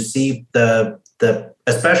influence. When you see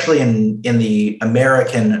especially in the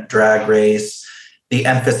American Drag Race, the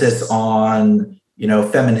emphasis on,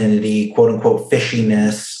 femininity, quote unquote,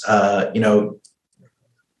 fishiness,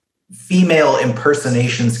 female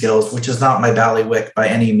impersonation skills, which is not my ballywick by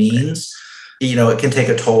any means. It can take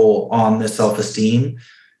a toll on the self-esteem.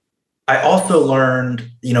 I also learned,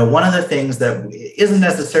 one of the things that isn't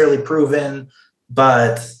necessarily proven,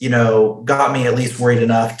 but, got me at least worried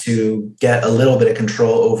enough to get a little bit of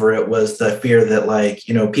control over it was the fear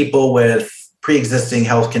that people with pre-existing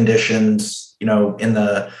health conditions, in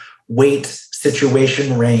the weight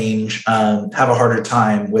situation range, have a harder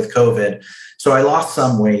time with COVID. So I lost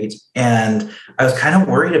some weight, and I was kind of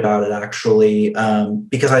worried about it actually,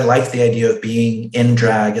 because I liked the idea of being in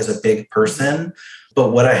drag as a big person.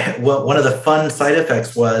 But one of the fun side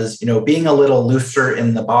effects was, being a little looser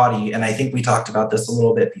in the body. And I think we talked about this a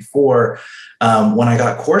little bit before. When I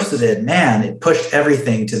got corseted, man, it pushed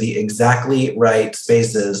everything to the exactly right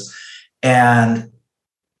spaces. And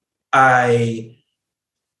I'm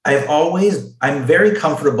very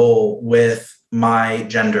comfortable with my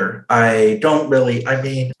gender. I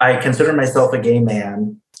consider myself a gay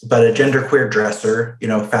man, but a genderqueer dresser,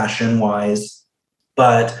 fashion wise.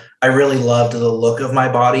 But I really loved the look of my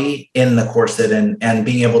body in the corset and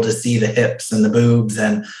being able to see the hips and the boobs.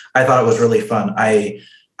 And I thought it was really fun.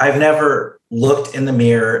 I've never looked in the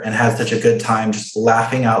mirror and had such a good time just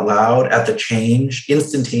laughing out loud at the change,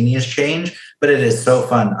 instantaneous change, but it is so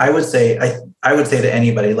fun. I would say to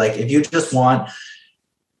anybody, like, if you just want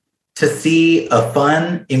to see a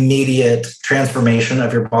fun, immediate transformation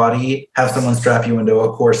of your body, have someone strap you into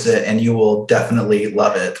a corset and you will definitely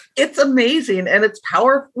love it. It's amazing, and it's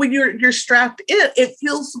powerful when you're strapped in. It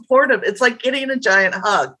feels supportive. It's like getting a giant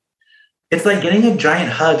hug. It's like getting a giant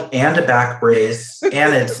hug and a back brace,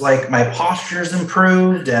 and it's like my posture's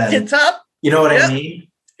improved and it's up. You know what Yep. I mean?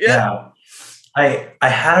 Yep. Yeah. I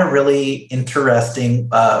had a really interesting,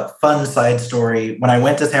 fun side story. When I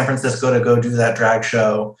went to San Francisco to go do that drag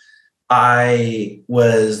show, I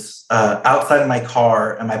was outside of my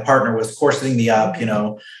car, and my partner was corseting me up,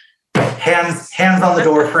 hands on the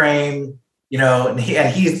door frame, and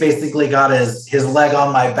he's basically got his leg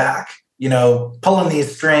on my back, pulling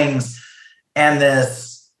these strings. And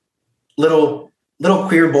this little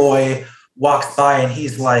queer boy walks by, and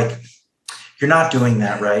he's like, "You're not doing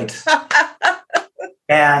that right."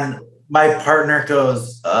 And my partner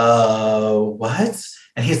goes, "What?"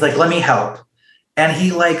 And he's like, "Let me help." And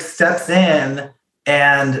he like steps in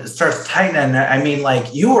and starts tightening. I mean,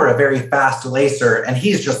 like, you are a very fast lacer, and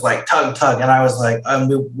he's just like tug. And I was like,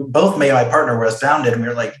 my partner were astounded, and we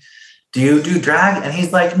were like, "Do you do drag?" And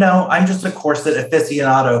he's like, "No, I'm just a corset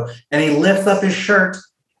aficionado." And he lifts up his shirt,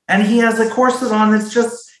 and he has a corset on that's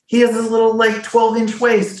just, he has a little like 12-inch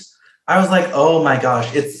waist. I was like, oh my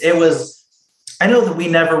gosh, I know that we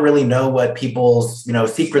never really know what people's,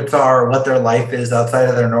 secrets are, or what their life is outside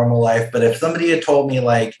of their normal life. But if somebody had told me,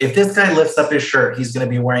 like, if this guy lifts up his shirt, he's going to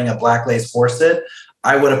be wearing a black lace corset,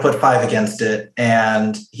 I would have put 5 against it.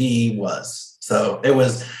 And he was. But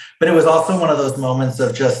it was also one of those moments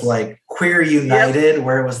of just like queer united,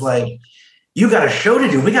 where it was like, you got a show to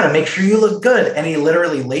do. We got to make sure you look good. And he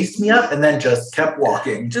literally laced me up and then just kept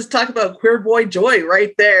walking. Just talk about queer boy joy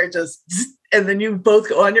right there. And then you both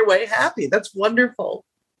go on your way happy. That's wonderful.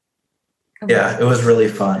 Yeah, it was really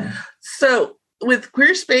fun. So with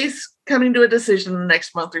Queer Space coming to a decision in the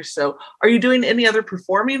next month or so, are you doing any other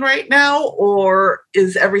performing right now, or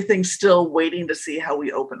is everything still waiting to see how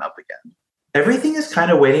we open up again? Everything is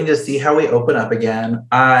kind of waiting to see how we open up again.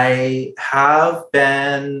 I have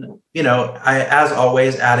been, as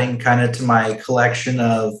always, adding kind of to my collection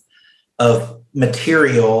of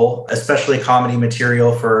material, especially comedy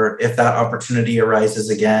material, for if that opportunity arises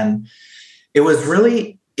again. It was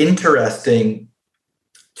really interesting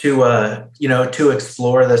to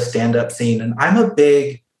explore the stand-up scene. And I'm a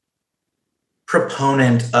big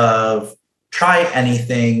proponent of try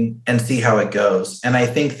anything and see how it goes. And I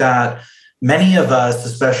think that many of us,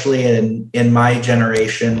 especially in my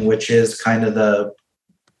generation, which is kind of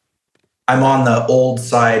I'm on the old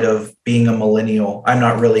side of being a millennial. I'm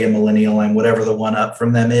not really a millennial. I'm whatever the one up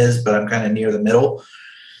from them is, but I'm kind of near the middle.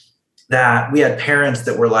 That we had parents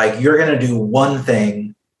that were like, you're going to do one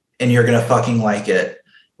thing and you're going to fucking like it,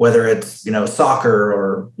 whether it's, soccer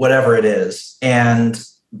or whatever it is. And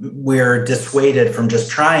we're dissuaded from just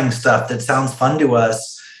trying stuff that sounds fun to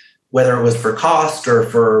us, whether it was for cost or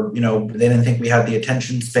for, they didn't think we had the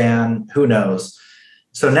attention span, who knows?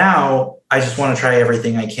 So now I just want to try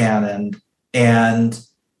everything I can. And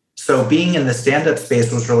so being in the stand-up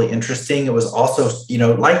space was really interesting. It was also,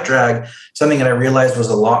 like drag, something that I realized was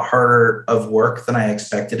a lot harder of work than I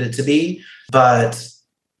expected it to be, but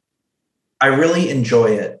I really enjoy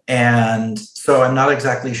it. And so I'm not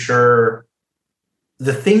exactly sure.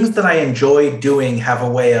 The things that I enjoy doing have a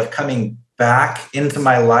way of coming back into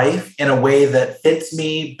my life in a way that fits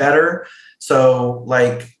me better. So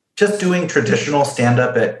like just doing traditional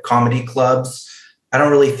stand-up at comedy clubs, I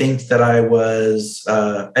don't really think that I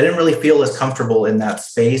didn't really feel as comfortable in that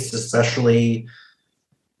space, especially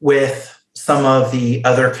with some of the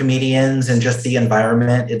other comedians and just the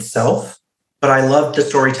environment itself. but I love the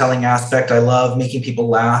storytelling aspect. I love making people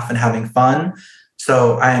laugh and having fun.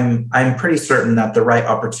 So I'm pretty certain that the right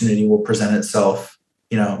opportunity will present itself,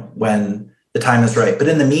 when the time is right. But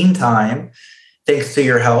in the meantime, thanks to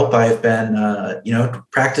your help, I've been,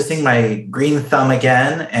 practicing my green thumb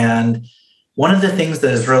again. And one of the things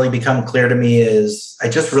that has really become clear to me is I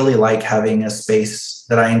just really like having a space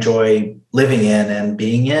that I enjoy living in and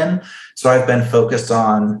being in. So I've been focused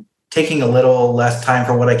on taking a little less time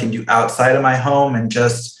for what I can do outside of my home and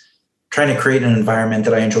just trying to create an environment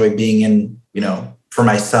that I enjoy being in, for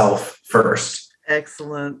myself first.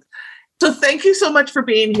 Excellent. So thank you so much for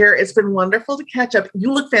being here. It's been wonderful to catch up.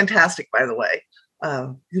 You look fantastic, by the way.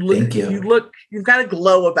 Thank you. You've got a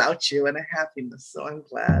glow about you and a happiness. So I'm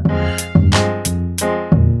glad.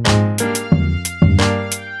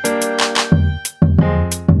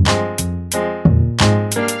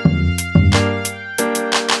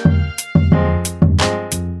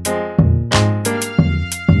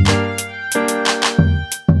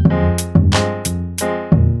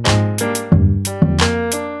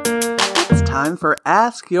 For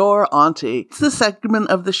Ask Your Auntie. It's the segment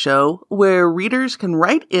of the show where readers can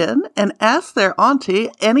write in and ask their auntie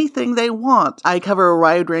anything they want. I cover a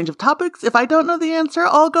wide range of topics. If I don't know the answer,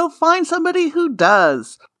 I'll go find somebody who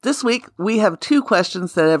does. This week, we have 2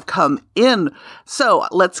 questions that have come in. So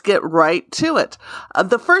let's get right to it.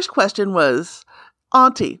 The first question was,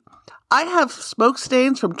 Auntie, I have smoke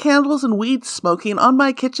stains from candles and weed smoking on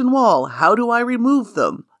my kitchen wall. How do I remove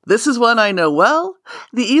them? This is one I know well.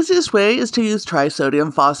 The easiest way is to use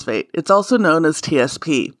trisodium phosphate. It's also known as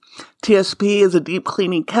TSP. TSP is a deep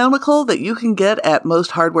cleaning chemical that you can get at most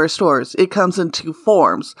hardware stores. It comes in 2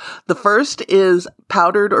 forms. The first is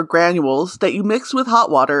powdered or granules that you mix with hot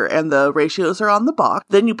water, and the ratios are on the box.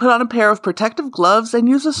 Then you put on a pair of protective gloves and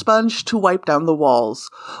use a sponge to wipe down the walls.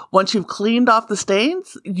 Once you've cleaned off the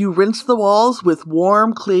stains, you rinse the walls with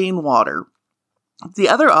warm, clean water. The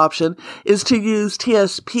other option is to use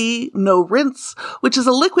TSP No Rinse, which is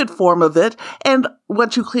a liquid form of it, and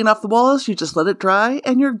once you clean off the walls, you just let it dry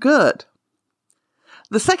and you're good.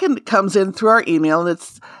 The second comes in through our email, and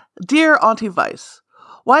it's, Dear Auntie Vice,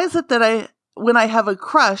 why is it that when I have a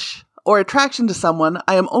crush or attraction to someone,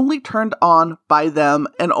 I am only turned on by them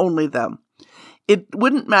and only them? It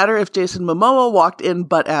wouldn't matter if Jason Momoa walked in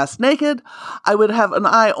butt-ass naked. I would have an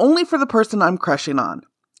eye only for the person I'm crushing on.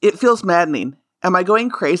 It feels maddening. Am I going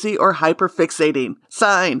crazy or hyperfixating?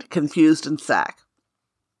 Signed, Confused and Sack.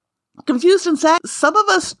 Confused and Sack, some of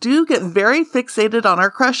us do get very fixated on our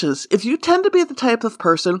crushes. If you tend to be the type of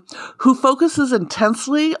person who focuses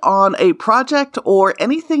intensely on a project or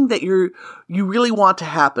anything that you really want to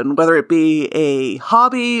happen, whether it be a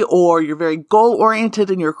hobby or you're very goal-oriented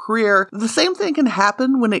in your career, the same thing can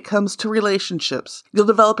happen when it comes to relationships. You'll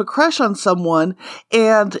develop a crush on someone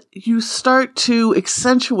and you start to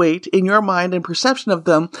accentuate in your mind and perception of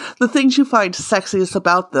them the things you find sexiest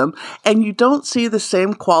about them, and you don't see the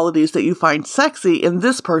same qualities that you find sexy in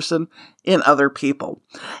this person in other people.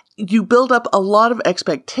 You build up a lot of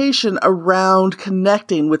expectation around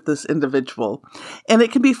connecting with this individual, and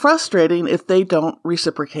it can be frustrating if they don't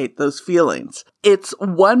reciprocate those feelings. It's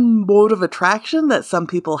one mode of attraction that some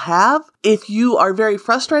people have. If you are very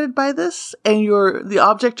frustrated by this and the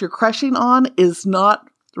object you're crushing on is not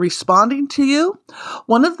responding to you,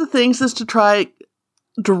 one of the things is to try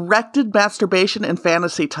directed masturbation and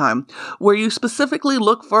fantasy time, where you specifically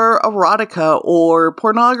look for erotica or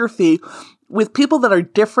pornography with people that are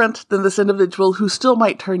different than this individual who still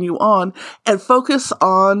might turn you on, and focus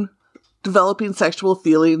on developing sexual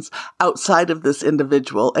feelings outside of this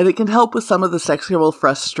individual. And it can help with some of the sexual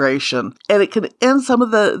frustration, and it can end some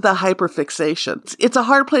of the hyperfixation. It's a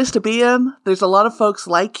hard place to be in. There's a lot of folks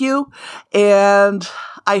like you, and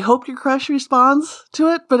I hope your crush responds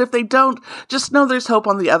to it, but if they don't, just know there's hope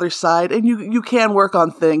on the other side, and you can work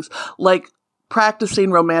on things like practicing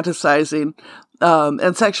romanticizing and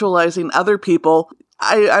sexualizing other people.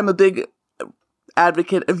 I'm a big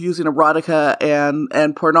advocate of using erotica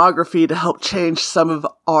and pornography to help change some of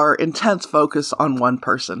our intense focus on one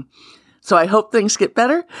person. So I hope things get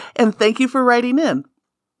better, and thank you for writing in.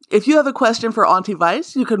 If you have a question for Auntie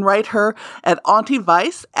Vice, you can write her at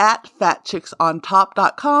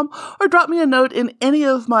auntie.vice@fatchicksontop.com or drop me a note in any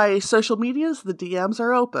of my social medias. The DMs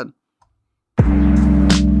are open.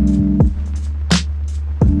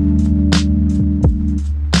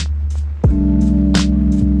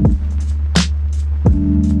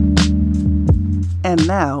 And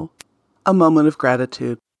now, a moment of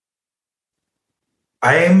gratitude.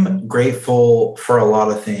 I'm grateful for a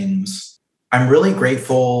lot of things. I'm really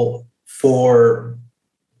grateful for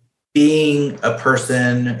being a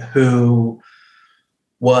person who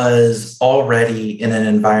was already in an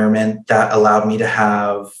environment that allowed me to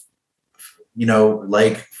have,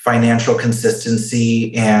 like financial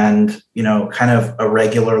consistency and, kind of a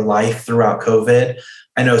regular life throughout COVID.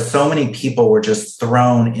 I know so many people were just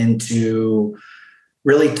thrown into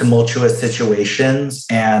really tumultuous situations,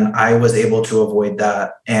 and I was able to avoid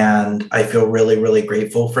that. And I feel really, really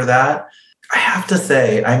grateful for that. I have to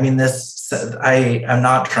say, I am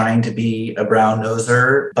not trying to be a brown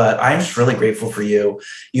noser, but I'm just really grateful for you.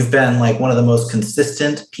 You've been like one of the most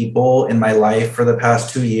consistent people in my life for the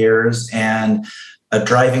past 2 years, and a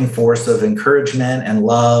driving force of encouragement and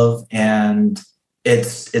love. And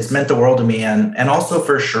it's meant the world to me. And also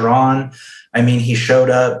for Sharon, I mean, he showed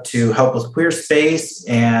up to help with Queer Space,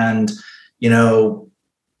 and,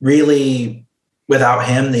 really without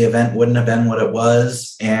him, the event wouldn't have been what it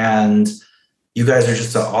was. And you guys are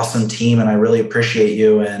just an awesome team, and I really appreciate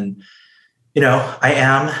you. And,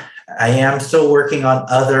 I am still working on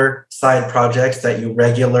other side projects that you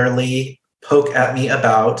regularly poke at me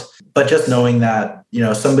about, but just knowing that,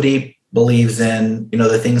 somebody believes in,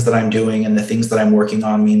 the things that I'm doing and the things that I'm working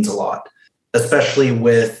on means a lot, especially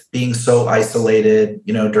with being so isolated,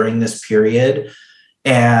 during this period.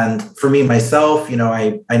 And for me, myself,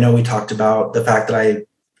 I know we talked about the fact that I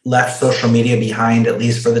left social media behind, at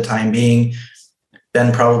least for the time being.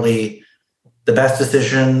 Been probably the best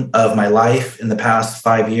decision of my life in the past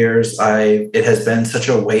 5 years. It has been such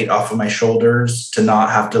a weight off of my shoulders to not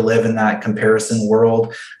have to live in that comparison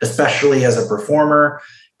world, especially as a performer,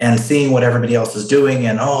 and seeing what everybody else is doing,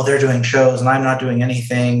 and, they're doing shows and I'm not doing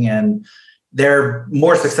anything, and they're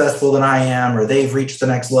more successful than I am, or they've reached the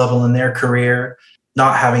next level in their career.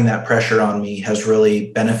 Not having that pressure on me has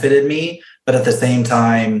really benefited me. But at the same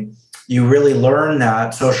time, you really learn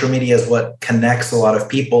that social media is what connects a lot of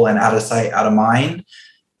people, and out of sight, out of mind.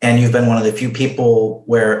 And you've been one of the few people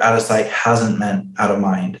where out of sight hasn't meant out of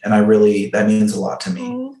mind. And that means a lot to me.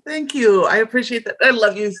 Oh, thank you. I appreciate that. I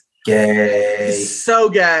love you. Gay. So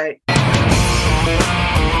gay.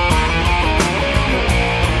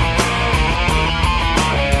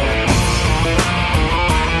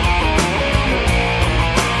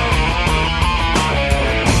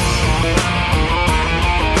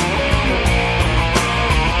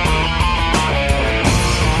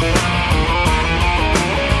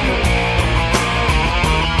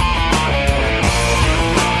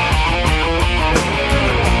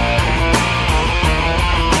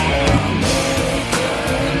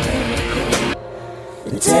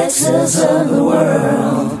 Texas of the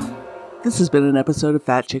world. This has been an episode of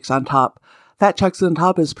Fat Chicks on Top. Fat Chicks on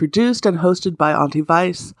Top is produced and hosted by Auntie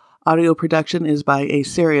Vice. Audio production is by A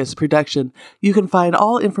Serious Production. You can find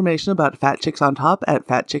all information about Fat Chicks on Top at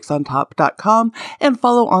fatchicksontop.com and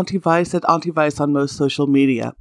follow Auntie Vice at Auntie Vice on most social media.